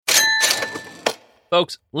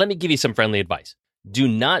Folks, let me give you some friendly advice. Do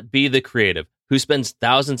not be the creative who spends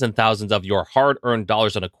thousands and thousands of your hard-earned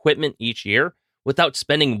dollars on equipment each year without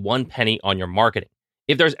spending one penny on your marketing.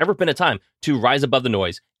 If there's ever been a time to rise above the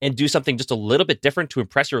noise and do something just a little bit different to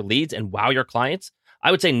impress your leads and wow your clients,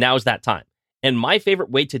 I would say now's that time. And my favorite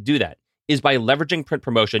way to do that is by leveraging print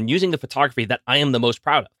promotion using the photography that I am the most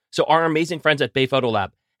proud of. So our amazing friends at Bay Photo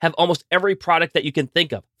Lab have almost every product that you can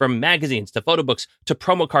think of, from magazines to photo books to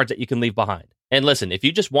promo cards that you can leave behind. And listen, if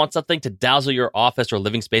you just want something to dazzle your office or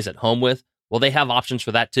living space at home with, well, they have options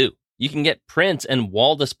for that too. You can get prints and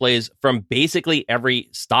wall displays from basically every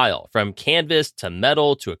style, from canvas to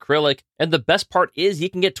metal to acrylic. And the best part is you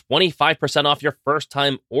can get 25% off your first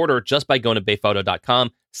time order just by going to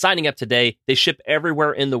bayphoto.com, signing up today. They ship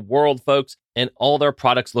everywhere in the world, folks, and all their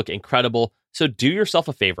products look incredible. So do yourself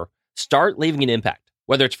a favor, start leaving an impact,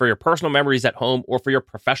 whether it's for your personal memories at home or for your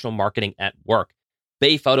professional marketing at work.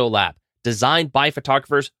 Bay Photo Lab, designed by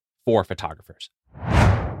photographers for photographers.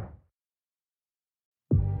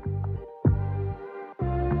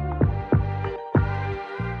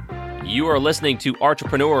 You are listening to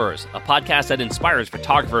Entrepreneurs, a podcast that inspires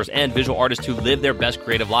photographers and visual artists to live their best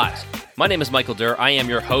creative lives. My name is Michael Durr. I am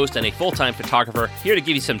your host and a full-time photographer, here to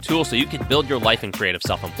give you some tools so you can build your life in creative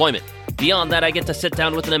self-employment. Beyond that, I get to sit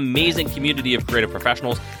down with an amazing community of creative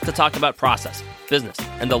professionals to talk about process, business,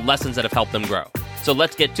 and the lessons that have helped them grow. So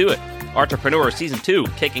let's get to it. Entrepreneurs Season 2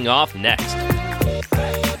 kicking off next.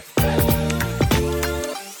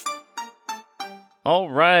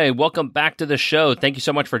 All right, welcome back to the show. Thank you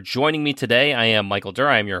so much for joining me today. I am Michael Durr.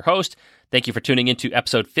 I am your host. Thank you for tuning into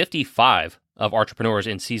episode 55 of Entrepreneurs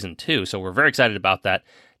in Season 2. So we're very excited about that.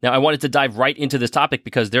 Now, I wanted to dive right into this topic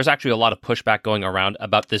because there's actually a lot of pushback going around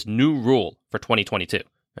about this new rule for 2022.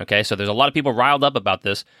 Okay, so there's a lot of people riled up about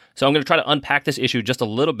this. So I'm going to try to unpack this issue just a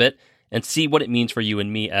little bit and see what it means for you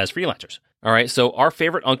and me as freelancers. All right, so our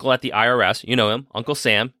favorite uncle at the IRS, you know him, Uncle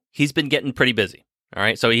Sam, he's been getting pretty busy. All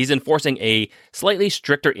right, so he's enforcing a slightly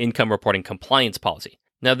stricter income reporting compliance policy.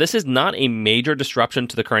 Now, this is not a major disruption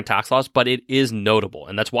to the current tax laws, but it is notable,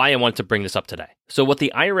 and that's why I wanted to bring this up today. So what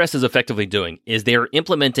the IRS is effectively doing is they are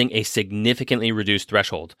implementing a significantly reduced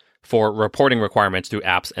threshold for reporting requirements through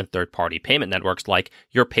apps and third-party payment networks like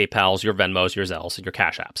your PayPals, your Venmos, your Zelles, and your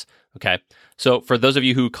Cash Apps. Okay, so for those of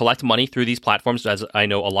you who collect money through these platforms, as I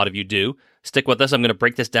know a lot of you do, stick with us. I'm going to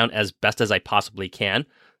break this down as best as I possibly can.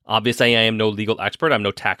 Obviously, I am no legal expert. I'm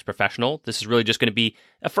no tax professional. This is really just going to be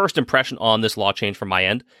a first impression on this law change from my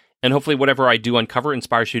end. And hopefully whatever I do uncover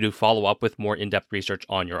inspires you to follow up with more in-depth research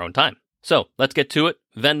on your own time. So let's get to it.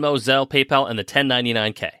 Venmo, Zelle, PayPal, and the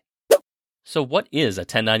 1099K. So what is a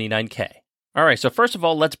 1099K? All right, so first of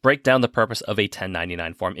all, let's break down the purpose of a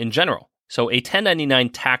 1099 form in general. So a 1099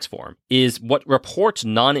 tax form is what reports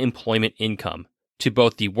non-employment income to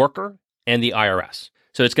both the worker and the IRS.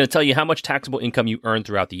 So it's going to tell you how much taxable income you earn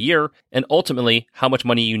throughout the year, and ultimately how much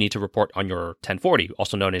money you need to report on your 1040,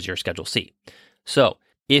 also known as your Schedule C. So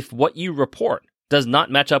if what you report does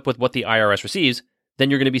not match up with what the IRS receives, then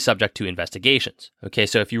you're going to be subject to investigations. Okay,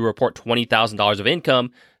 so if you report $20,000 of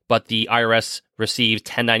income, but the IRS receives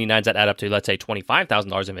 1099s that add up to, let's say,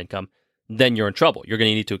 $25,000 of income, then you're in trouble. You're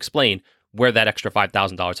going to need to explain where that extra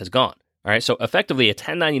 $5,000 has gone. All right, so effectively a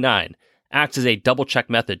 1099 acts as a double check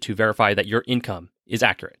method to verify that your income is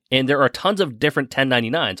accurate. And there are tons of different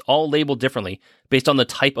 1099s, all labeled differently based on the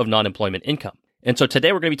type of non-employment income. And so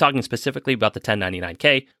today we're going to be talking specifically about the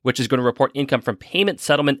 1099K, which is going to report income from payment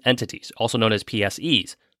settlement entities, also known as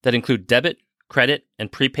PSEs, that include debit, credit,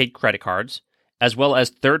 and prepaid credit cards, as well as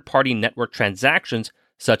third-party network transactions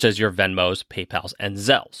such as your Venmos, PayPals, and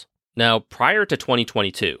Zelles. Now, prior to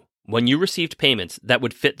 2022, when you received payments that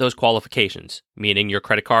would fit those qualifications, meaning your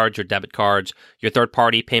credit cards, your debit cards, your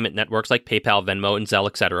third-party payment networks like PayPal, Venmo, and Zelle,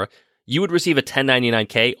 etc., you would receive a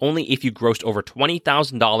 1099K only if you grossed over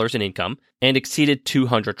 $20,000 in income and exceeded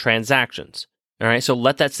 200 transactions. All right, so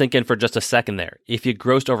let that sink in for just a second there. If you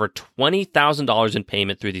grossed over $20,000 in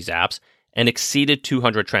payment through these apps and exceeded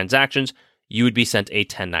 200 transactions, you would be sent a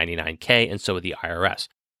 1099K, and so would the IRS.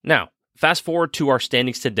 Now, fast forward to our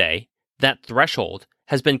standings today, that threshold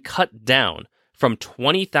has been cut down from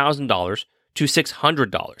 $20,000 to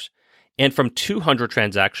 $600, and from 200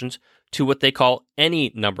 transactions to what they call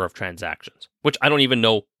any number of transactions, which I don't even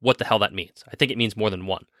know what the hell that means. I think it means more than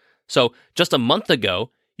one. So just a month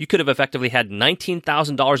ago, you could have effectively had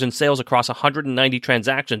 $19,000 in sales across 190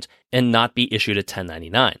 transactions and not be issued a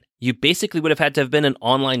 1099. You basically would have had to have been an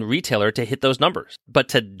online retailer to hit those numbers. But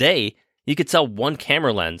today, you could sell one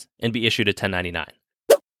camera lens and be issued a 1099.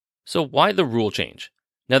 So why the rule change?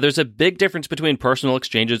 Now, there's a big difference between personal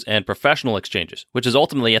exchanges and professional exchanges, which is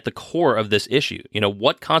ultimately at the core of this issue.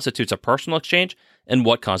 What constitutes a personal exchange and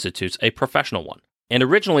what constitutes a professional one. And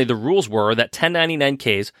originally, the rules were that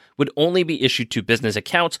 1099-Ks would only be issued to business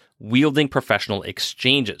accounts wielding professional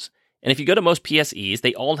exchanges. And if you go to most PSEs,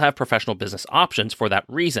 they all have professional business options for that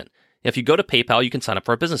reason. If you go to PayPal, you can sign up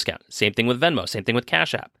for a business account. Same thing with Venmo, same thing with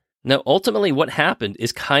Cash App. Now, ultimately, what happened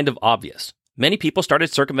is kind of obvious. Many people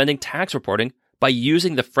started circumventing tax reporting by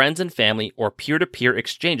using the friends and family or peer-to-peer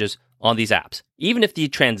exchanges on these apps, even if the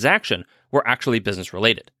transaction were actually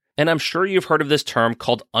business-related. And I'm sure you've heard of this term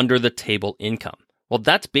called under-the-table income. Well,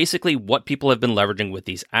 that's basically what people have been leveraging with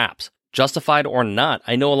these apps. Justified or not,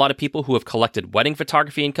 I know a lot of people who have collected wedding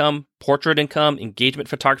photography income, portrait income, engagement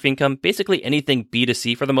photography income, basically anything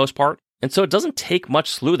B2C for the most part. And so it doesn't take much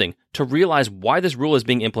sleuthing to realize why this rule is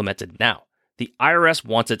being implemented now. The IRS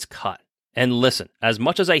wants its cut. And listen, as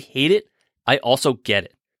much as I hate it, I also get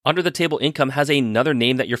it. Under the table income has another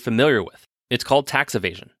name that you're familiar with. It's called tax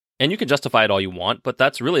evasion. And you can justify it all you want, but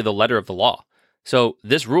that's really the letter of the law. So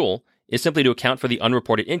this rule is simply to account for the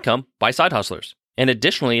unreported income by side hustlers. And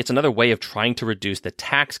additionally, it's another way of trying to reduce the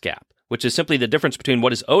tax gap, which is simply the difference between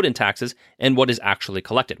what is owed in taxes and what is actually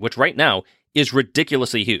collected, which right now is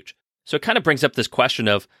ridiculously huge. So it kind of brings up this question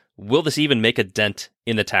of, will this even make a dent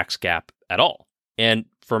in the tax gap at all? And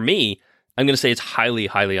for me, I'm going to say it's highly,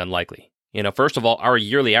 highly unlikely. First of all, our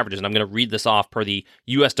yearly averages, and I'm going to read this off per the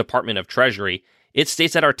U.S. Department of Treasury, it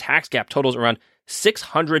states that our tax gap totals around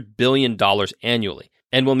 $600 billion annually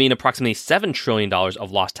and will mean approximately $7 trillion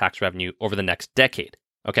of lost tax revenue over the next decade.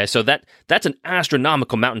 Okay, so that's an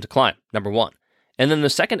astronomical mountain to climb, number one. And then the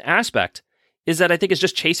second aspect is that I think it's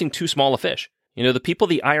just chasing too small a fish. The people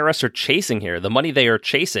the IRS are chasing here, the money they are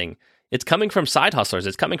chasing, it's coming from side hustlers.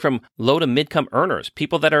 It's coming from low to mid-income earners,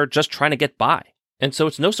 people that are just trying to get by. And so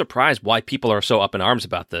it's no surprise why people are so up in arms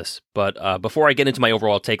about this. But before I get into my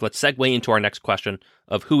overall take, let's segue into our next question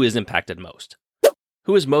of who is impacted most.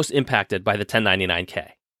 Who is most impacted by the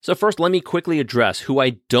 1099-K? So first, let me quickly address who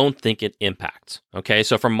I don't think it impacts. Okay,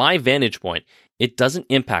 so from my vantage point, it doesn't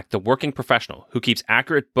impact the working professional who keeps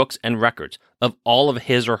accurate books and records of all of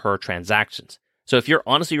his or her transactions. So if you're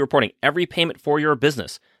honestly reporting every payment for your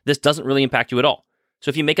business, this doesn't really impact you at all. So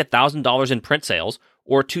if you make $1,000 in print sales,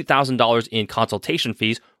 or $2,000 in consultation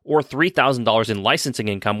fees, or $3,000 in licensing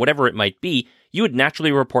income, whatever it might be, you would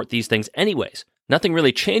naturally report these things anyways. Nothing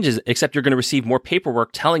really changes except you're going to receive more paperwork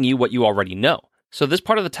telling you what you already know. So this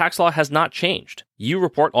part of the tax law has not changed. You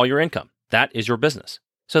report all your income. That is your business.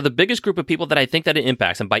 So the biggest group of people that I think that it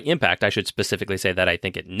impacts, and by impact, I should specifically say that I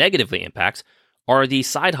think it negatively impacts, are the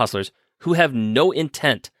side hustlers who have no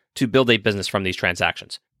intent to build a business from these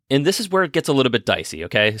transactions. And this is where it gets a little bit dicey,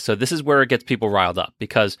 okay? So this is where it gets people riled up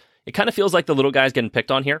because it kind of feels like the little guy's getting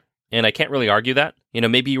picked on here. And I can't really argue that.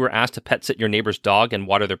 Maybe you were asked to pet sit your neighbor's dog and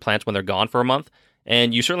water their plants when they're gone for a month.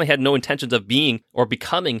 And you certainly had no intentions of being or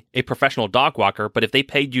becoming a professional dog walker. But if they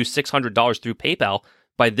paid you $600 through PayPal,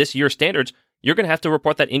 by this year's standards, you're going to have to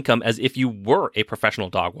report that income as if you were a professional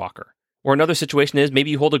dog walker. Or another situation is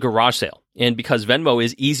maybe you hold a garage sale, and because Venmo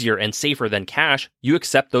is easier and safer than cash, you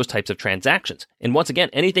accept those types of transactions. And once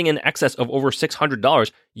again, anything in excess of over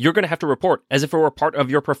 $600, you're going to have to report as if it were part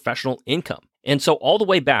of your professional income. And so all the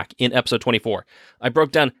way back in episode 24, I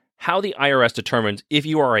broke down how the IRS determines if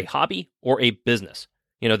you are a hobby or a business.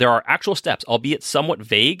 There are actual steps, albeit somewhat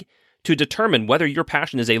vague, to determine whether your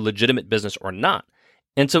passion is a legitimate business or not.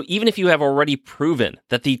 And so even if you have already proven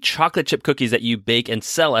that the chocolate chip cookies that you bake and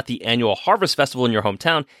sell at the annual Harvest Festival in your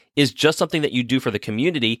hometown is just something that you do for the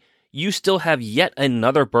community, you still have yet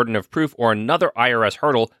another burden of proof or another IRS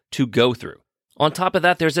hurdle to go through. On top of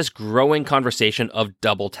that, there's this growing conversation of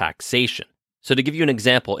double taxation. So to give you an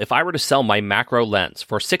example, if I were to sell my macro lens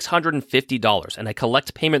for $650 and I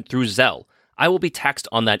collect payment through Zelle, I will be taxed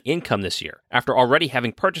on that income this year after already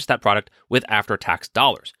having purchased that product with after-tax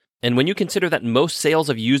dollars. And when you consider that most sales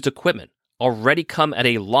of used equipment already come at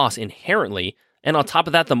a loss inherently, and on top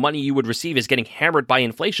of that, the money you would receive is getting hammered by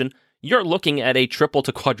inflation, you're looking at a triple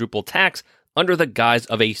to quadruple tax under the guise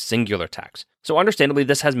of a singular tax. So understandably,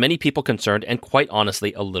 this has many people concerned and quite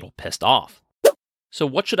honestly a little pissed off. So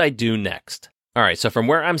what should I do next? All right, so from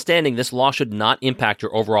where I'm standing, this law should not impact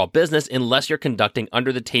your overall business unless you're conducting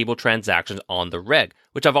under-the-table transactions on the reg,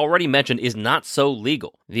 which I've already mentioned is not so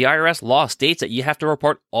legal. The IRS law states that you have to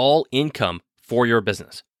report all income for your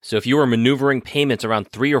business. So if you were maneuvering payments around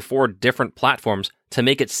 3 or 4 different platforms to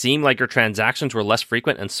make it seem like your transactions were less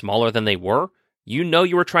frequent and smaller than they were,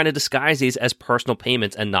 you were trying to disguise these as personal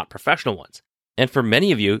payments and not professional ones. And for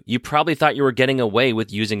many of you, you probably thought you were getting away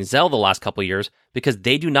with using Zelle the last couple of years because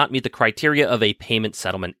they do not meet the criteria of a payment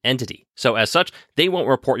settlement entity. So as such, they won't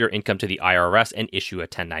report your income to the IRS and issue a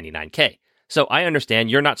 1099-K. So I understand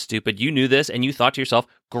you're not stupid. You knew this and you thought to yourself,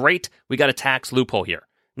 great, we got a tax loophole here.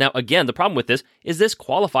 Now, again, the problem with this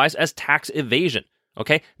qualifies as tax evasion.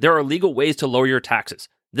 Okay? There are legal ways to lower your taxes.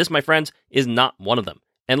 This, my friends, is not one of them.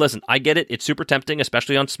 And listen, I get it. It's super tempting,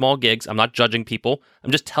 especially on small gigs. I'm not judging people.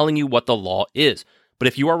 I'm just telling you what the law is. But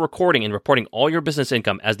if you are recording and reporting all your business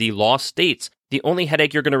income as the law states, the only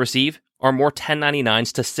headache you're going to receive are more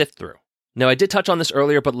 1099s to sift through. Now, I did touch on this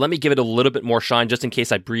earlier, but let me give it a little bit more shine just in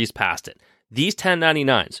case I breeze past it. These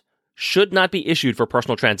 1099s should not be issued for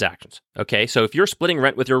personal transactions, okay? So if you're splitting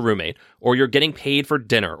rent with your roommate, or you're getting paid for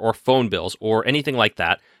dinner or phone bills or anything like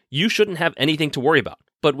that, you shouldn't have anything to worry about.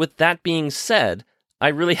 But with that being said, I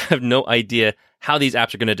really have no idea how these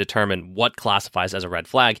apps are going to determine what classifies as a red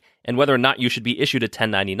flag and whether or not you should be issued a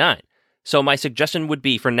 1099. So my suggestion would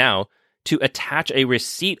be, for now, to attach a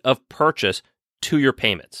receipt of purchase to your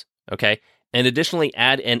payments, okay? And additionally,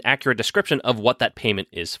 add an accurate description of what that payment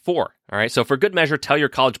is for, all right? So for good measure, tell your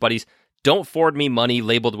college buddies, don't forward me money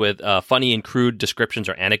labeled with funny and crude descriptions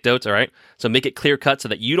or anecdotes, all right? So make it clear-cut so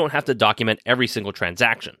that you don't have to document every single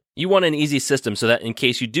transaction. You want an easy system so that in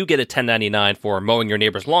case you do get a 1099 for mowing your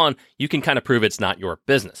neighbor's lawn, you can kind of prove it's not your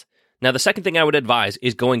business. Now, the second thing I would advise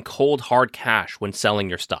is going cold hard cash when selling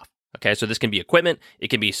your stuff. Okay, so this can be equipment, it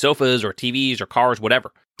can be sofas or TVs or cars,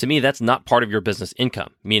 whatever. To me, that's not part of your business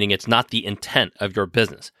income, meaning it's not the intent of your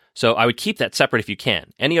business. So I would keep that separate if you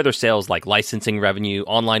can. Any other sales like licensing revenue,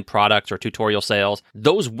 online products, or tutorial sales,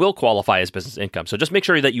 those will qualify as business income. So just make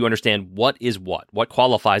sure that you understand what is what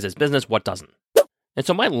qualifies as business, what doesn't. And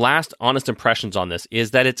so my last honest impressions on this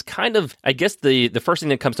is that it's kind of, I guess the first thing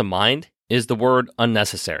that comes to mind is the word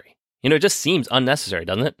unnecessary. It just seems unnecessary,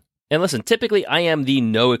 doesn't it? And listen, typically I am the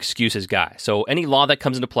no excuses guy. So any law that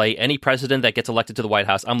comes into play, any president that gets elected to the White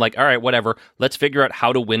House, I'm like, all right, whatever, let's figure out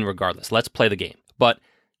how to win regardless. Let's play the game. But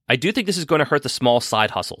I do think this is going to hurt the small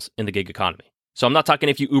side hustles in the gig economy. So I'm not talking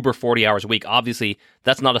if you Uber 40 hours a week. Obviously,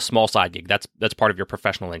 that's not a small side gig. That's part of your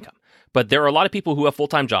professional income. But there are a lot of people who have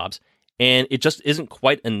full-time jobs, and it just isn't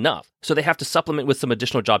quite enough. So they have to supplement with some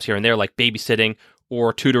additional jobs here and there, like babysitting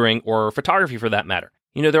or tutoring or photography for that matter.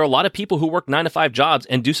 There are a lot of people who work 9-to-5 jobs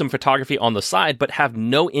and do some photography on the side, but have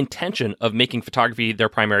no intention of making photography their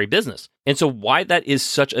primary business. And so why that is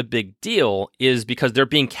such a big deal is because they're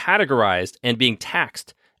being categorized and being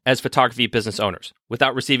taxed as photography business owners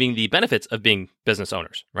without receiving the benefits of being business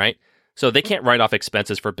owners, right? So they can't write off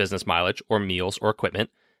expenses for business mileage or meals or equipment,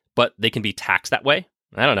 but they can be taxed that way.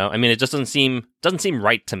 I don't know. I mean, it just doesn't seem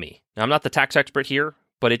right to me. Now, I'm not the tax expert here,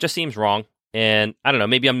 but it just seems wrong. And I don't know,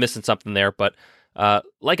 maybe I'm missing something there, but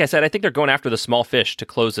like I said, I think they're going after the small fish to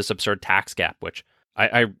close this absurd tax gap, which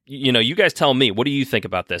you guys tell me, what do you think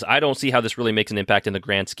about this? I don't see how this really makes an impact in the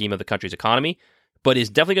grand scheme of the country's economy, but is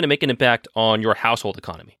definitely going to make an impact on your household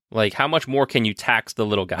economy. Like, how much more can you tax the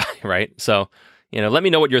little guy, right? So, let me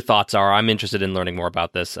know what your thoughts are. I'm interested in learning more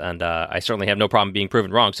about this, and I certainly have no problem being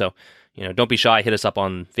proven wrong. So, don't be shy. Hit us up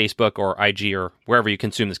on Facebook or IG or wherever you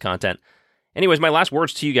consume this content. Anyways, my last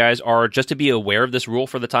words to you guys are just to be aware of this rule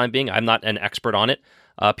for the time being. I'm not an expert on it.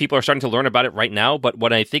 People are starting to learn about it right now, but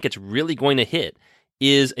what I think it's really going to hit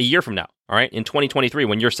is a year from now, all right? In 2023,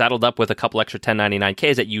 when you're saddled up with a couple extra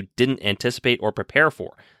 1099Ks that you didn't anticipate or prepare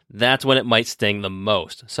for, that's when it might sting the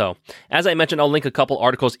most. So, as I mentioned, I'll link a couple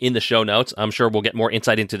articles in the show notes. I'm sure we'll get more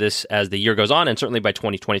insight into this as the year goes on, and certainly by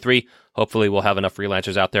 2023, hopefully we'll have enough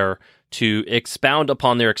freelancers out there to expound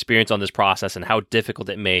upon their experience on this process and how difficult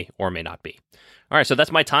it may or may not be. All right, so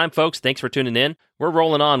that's my time, folks. Thanks for tuning in. We're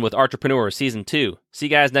rolling on with Entrepreneur Season 2. See you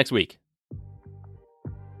guys next week.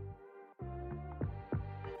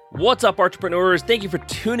 What's up, entrepreneurs? Thank you for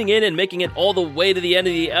tuning in and making it all the way to the end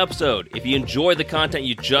of the episode. If you enjoyed the content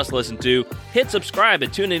you just listened to, hit subscribe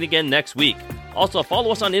and tune in again next week. Also,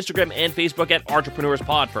 follow us on Instagram and Facebook at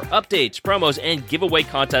EntrepreneurSPod for updates, promos, and giveaway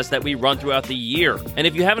contests that we run throughout the year. And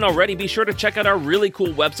if you haven't already, be sure to check out our really cool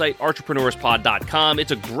website, EntrepreneurSPod.com.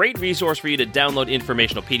 It's a great resource for you to download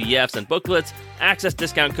informational PDFs and booklets, access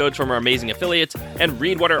discount codes from our amazing affiliates, and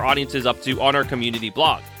read what our audience is up to on our community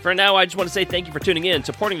blog. For now, I just want to say thank you for tuning in,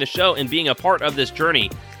 supporting the show, and being a part of this journey.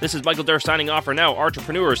 This is Michael Durr signing off for now,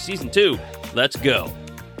 Entrepreneurs Season 2. Let's go.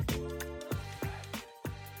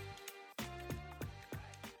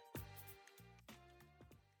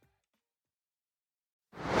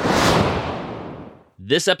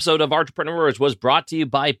 This episode of Entrepreneurs was brought to you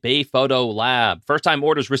by Bay Photo Lab. First-time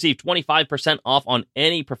orders receive 25% off on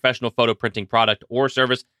any professional photo printing product or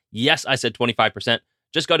service. Yes, I said 25%.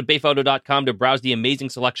 Just go to bayphoto.com to browse the amazing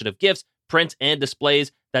selection of gifts, prints, and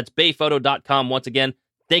displays. That's bayphoto.com. Once again,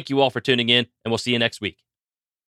 thank you all for tuning in, and we'll see you next week.